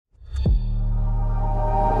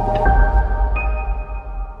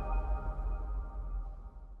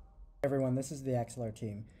Everyone, this is the Axelar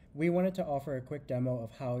team. We wanted to offer a quick demo of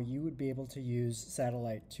how you would be able to use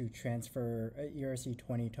Satellite to transfer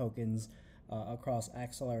ERC20 tokens across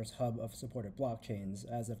Axelar's hub of supported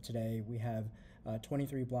blockchains. As of today, we have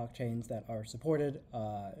 23 blockchains that are supported.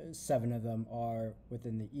 7 of them are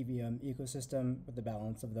within the EVM ecosystem, with the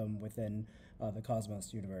balance of them within the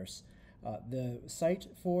Cosmos universe. The site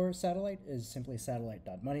for Satellite is simply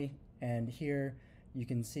satellite.money, and here you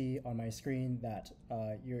can see on my screen that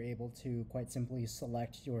you're able to quite simply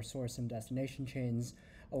select your source and destination chains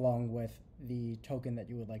along with the token that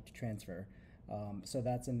you would like to transfer. So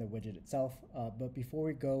that's in the widget itself. But before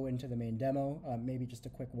we go into the main demo, maybe just a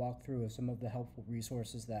quick walkthrough of some of the helpful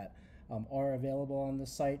resources that are available on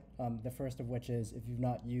this site. The first of which is, if you've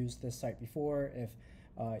not used this site before, if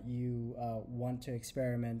you want to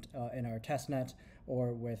experiment in our testnet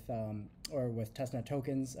or with testnet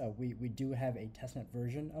tokens, we do have a testnet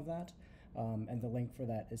version of that, and the link for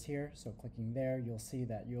that is here. So clicking there, you'll see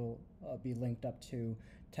that you'll be linked up to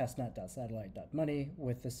testnet.satellite.money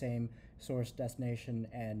with the same source, destination,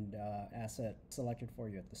 and asset selected for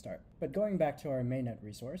you at the start. But going back to our mainnet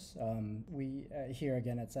resource, we here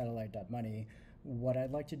again at satellite.money, what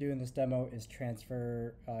I'd like to do in this demo is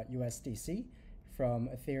transfer USDC from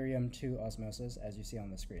Ethereum to Osmosis, as you see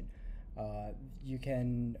on the screen. You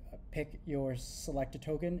can pick your selected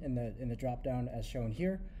token in the drop down as shown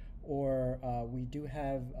here, or we do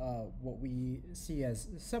have what we see as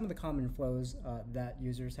some of the common flows that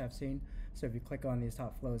users have seen. So if you click on these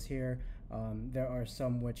top flows here, there are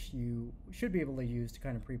some which you should be able to use to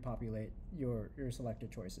kind of pre-populate your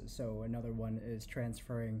selected choices. So another one is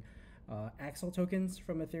transferring Axelar tokens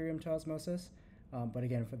from Ethereum to Osmosis. But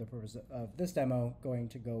again, for the purpose of this demo, going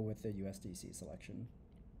to go with the USDC selection.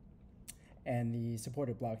 And the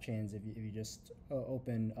supported blockchains, if you just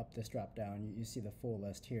open up this drop down, you see the full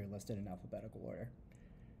list here listed in alphabetical order.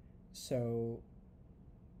 So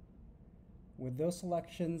with those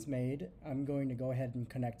selections made, I'm going to go ahead and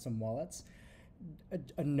connect some wallets.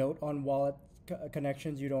 A note on wallet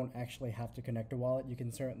connections: you don't actually have to connect a wallet. You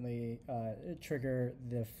can certainly trigger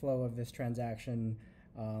the flow of this transaction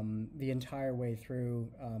the entire way through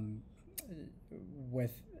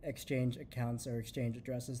with exchange accounts or exchange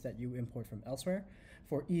addresses that you import from elsewhere.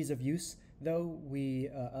 For ease of use, though, we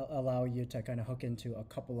allow you to kind of hook into a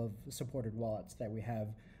couple of supported wallets that we have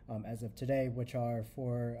as of today, which are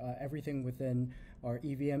for everything within our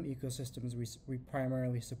EVM ecosystems. We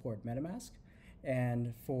primarily support MetaMask,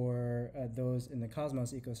 and for those in the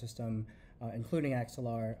Cosmos ecosystem, including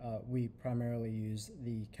Axelar, we primarily use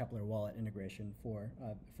the Kepler wallet integration for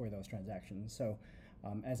those transactions. So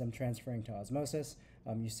as I'm transferring to Osmosis,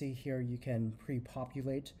 you see here you can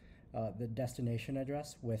pre-populate the destination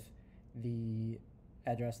address with the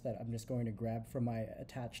address that I'm just going to grab from my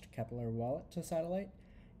attached Kepler wallet to Satellite.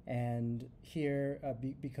 And here,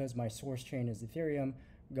 because my source chain is Ethereum,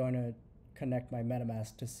 I'm going to connect my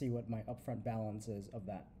MetaMask to see what my upfront balance is of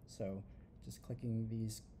that. So just clicking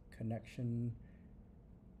these connection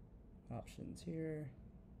options here.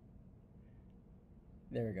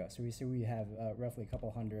 There we go. So we see we have roughly a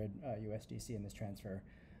couple hundred USDC in this transfer.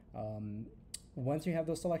 Once you have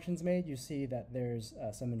those selections made, you see that there's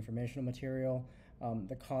some informational material.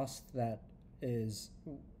 The cost that is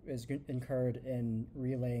incurred in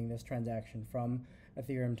relaying this transaction from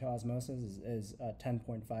Ethereum to Osmosis is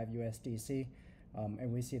 10.5 USDC.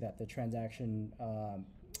 And we see that the transaction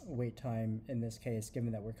wait time in this case,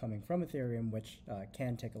 given that we're coming from Ethereum, which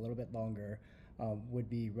can take a little bit longer, would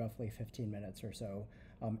be roughly 15 minutes or so.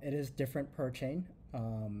 It is different per chain,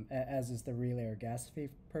 as is the relay or gas fee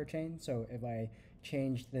per chain. So if I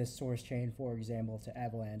change this source chain, for example, to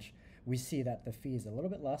Avalanche, we see that the fee is a little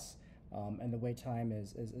bit less, and the wait time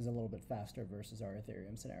is a little bit faster versus our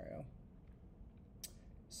Ethereum scenario.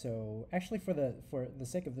 So actually, for the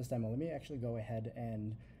sake of this demo, let me actually go ahead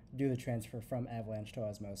and do the transfer from Avalanche to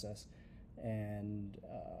Osmosis, and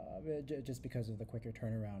just because of the quicker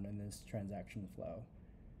turnaround in this transaction flow.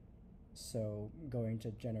 So going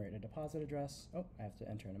to generate a deposit address. Oh, I have to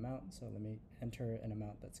enter an amount. So let me enter an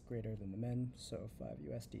amount that's greater than the min. So 5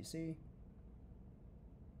 USDC.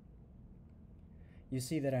 You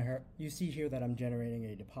see here that I'm generating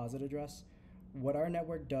a deposit address. What our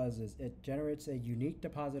network does is it generates a unique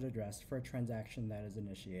deposit address for a transaction that is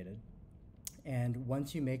initiated. And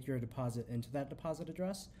once you make your deposit into that deposit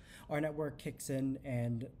address, our network kicks in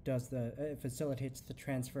and facilitates the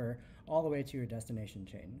transfer all the way to your destination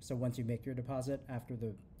chain. So once you make your deposit, after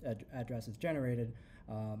the address is generated,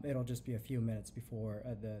 it'll just be a few minutes before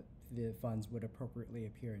the funds would appropriately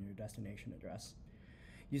appear in your destination address.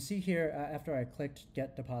 You see here, after I clicked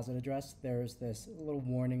Get Deposit Address, there's this little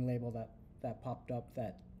warning label that popped up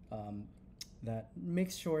that that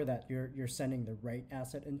makes sure that you're sending the right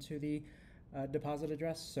asset into the deposit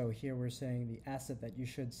address. So here we're saying the asset that you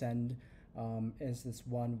should send is this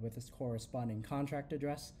one with this corresponding contract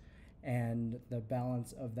address, and the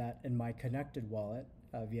balance of that in my connected wallet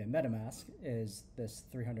via MetaMask is this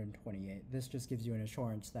 328. This just gives you an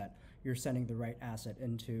assurance that you're sending the right asset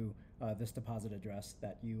into this deposit address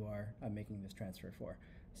that you are making this transfer for.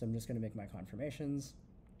 So I'm just going to make my confirmations,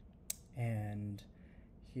 and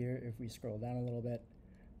here if we scroll down a little bit,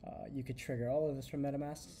 you could trigger all of this from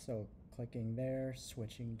MetaMask. So clicking there,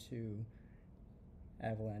 switching to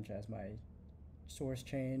Avalanche as my source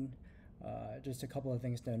chain. Just a couple of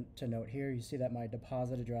things to note here. You see that my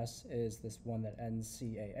deposit address is this one that ends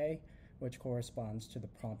CAA, which corresponds to the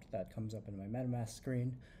prompt that comes up in my MetaMask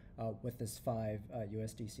screen with this 5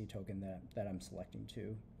 USDC token that I'm selecting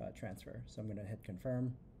to transfer. So I'm going to hit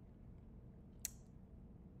confirm.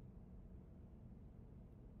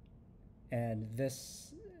 And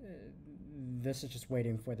this is just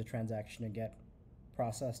waiting for the transaction to get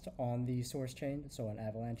processed on the source chain, so on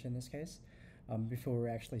Avalanche in this case, before we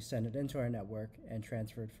actually send it into our network and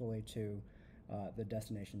transfer it fully to the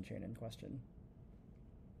destination chain in question.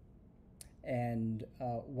 And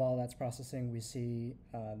while that's processing, we see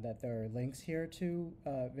that there are links here to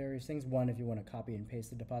various things. One, if you want to copy and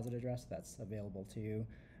paste the deposit address, that's available to you.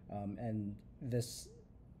 And this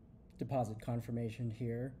deposit confirmation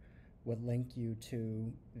here would link you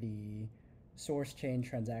to the source chain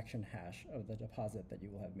transaction hash of the deposit that you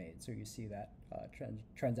will have made. So you see that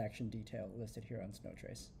transaction detail listed here on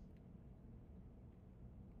Snowtrace.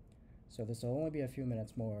 So this will only be a few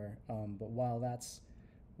minutes more, but while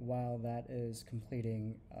that is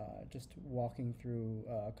completing, just walking through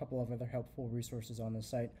a couple of other helpful resources on the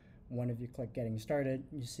site. One, if you click Getting Started,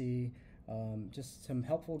 you see just some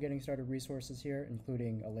helpful getting started resources here,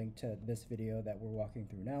 including a link to this video that we're walking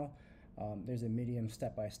through now. There's a Medium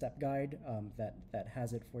step-by-step guide that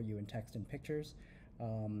has it for you in text and pictures.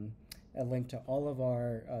 A link to all of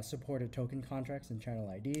our supported token contracts and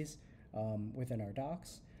channel IDs within our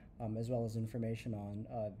docs, as well as information on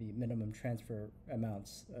the minimum transfer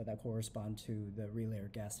amounts that correspond to the relay or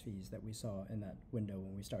gas fees that we saw in that window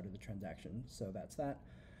when we started the transaction. So that's that.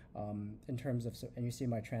 In terms of, and you see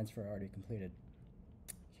my transfer already completed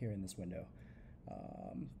here in this window.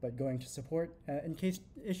 But going to support, in case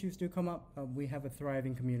issues do come up, we have a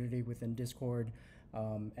thriving community within Discord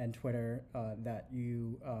and Twitter that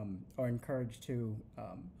you are encouraged to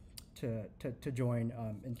join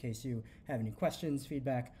in case you have any questions,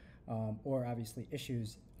 feedback, or obviously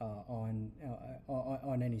issues on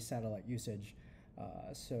any satellite usage.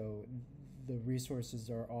 So the resources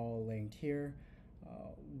are all linked here.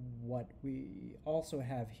 What we also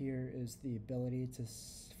have here is the ability to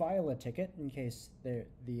file a ticket in case the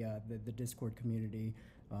Discord community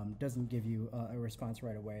doesn't give you a response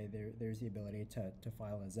right away. There's the ability to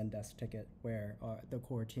file a Zendesk ticket where the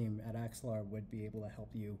core team at Axelar would be able to help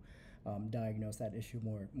you diagnose that issue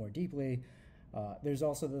more deeply. There's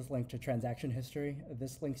also this link to transaction history.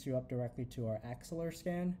 This links you up directly to our Axelar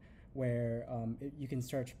scan, where you can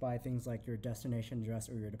search by things like your destination address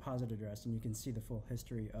or your deposit address, and you can see the full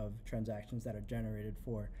history of transactions that are generated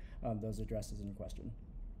for those addresses in question.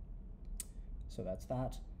 So that's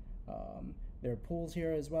that. There are pools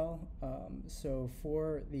here as well. So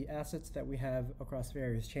for the assets that we have across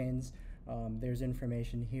various chains, there's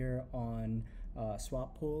information here on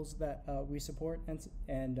swap pools that we support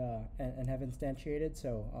and have instantiated.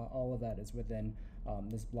 So all of that is within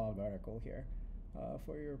this blog article here.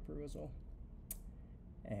 For your perusal.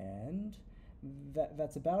 And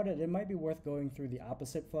that's about it. It might be worth going through the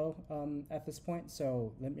opposite flow at this point.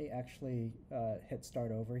 So let me actually hit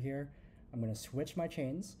start over here. I'm going to switch my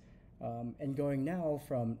chains and going now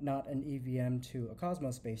from not an EVM to a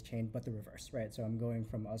Cosmos-based chain, but the reverse, right? So I'm going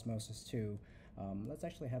from Osmosis to, let's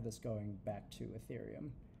actually have this going back to Ethereum.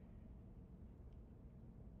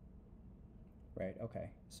 Right, okay.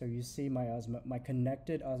 So you see my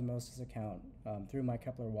connected Osmosis account through my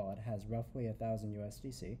Kepler wallet has roughly 1,000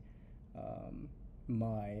 USDC.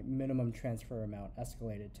 My minimum transfer amount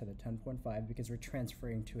escalated to the 10.5 because we're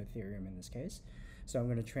transferring to Ethereum in this case. So I'm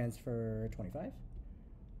going to transfer 25.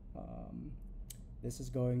 This is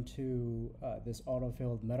going to this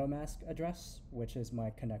autofilled MetaMask address, which is my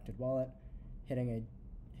connected wallet,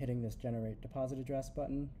 hitting this generate deposit address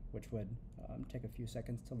button, which would take a few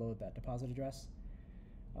seconds to load that deposit address.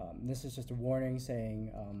 This is just a warning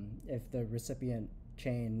saying if the recipient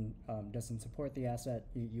chain doesn't support the asset,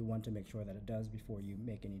 you want to make sure that it does before you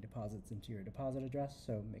make any deposits into your deposit address,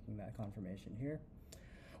 so making that confirmation here.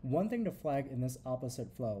 One thing to flag in this opposite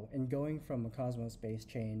flow, in going from a Cosmos-based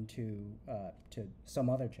chain to some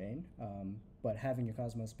other chain, but having your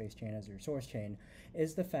Cosmos-based chain as your source chain,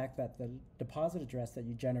 is the fact that the deposit address that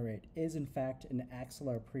you generate is in fact an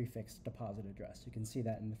Axelar prefix deposit address. You can see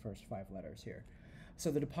that in the first 5 letters here. So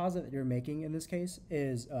the deposit that you're making in this case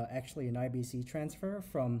is actually an IBC transfer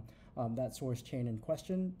from that source chain in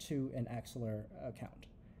question to an Axelar account,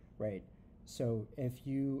 right? So if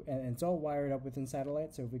you, and it's all wired up within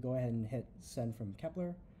Satellite, so if we go ahead and hit send from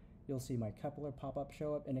Kepler, you'll see my Kepler pop-up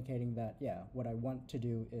show up indicating that, yeah, what I want to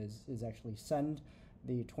do is actually send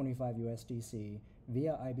the 25 USDC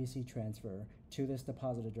via IBC transfer to this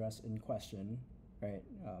deposit address in question, right,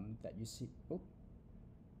 that you see. Oh,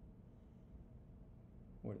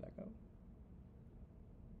 where did that go?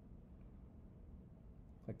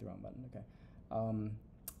 Click the wrong button, okay.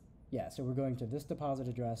 Yeah, so we're going to this deposit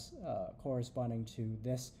address corresponding to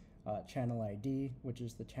this channel ID, which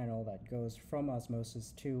is the channel that goes from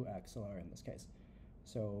Osmosis to Axelar in this case.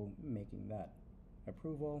 So making that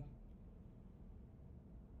approval.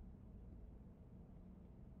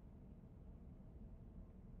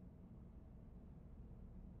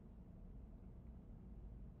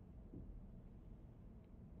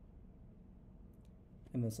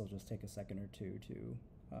 And this will just take a second or two to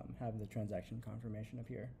have the transaction confirmation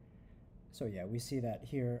appear. So yeah, we see that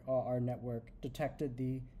here our network detected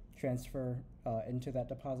the transfer into that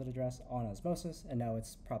deposit address on Osmosis, and now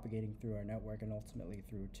it's propagating through our network and ultimately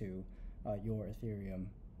through to your Ethereum,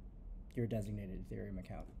 your designated Ethereum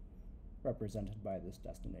account, represented by this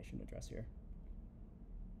destination address here.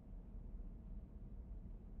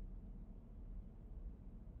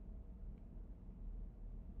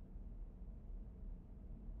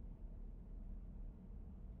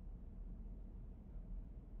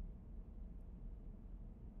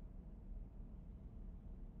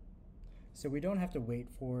 So we don't have to wait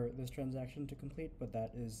for this transaction to complete, but that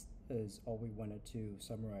is all we wanted to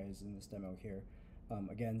summarize in this demo here.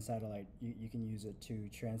 Again, Satellite, you can use it to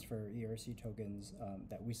transfer ERC tokens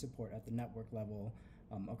that we support at the network level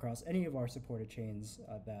across any of our supported chains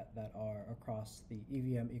that are across the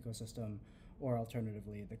EVM ecosystem, or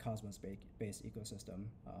alternatively the Cosmos-based ecosystem.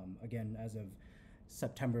 Again, as of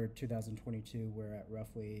September 2022, we're at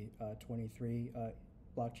roughly 23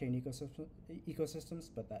 blockchain ecosystems,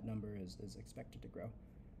 but that number is expected to grow.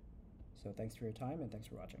 So thanks for your time and thanks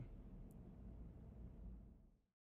for watching.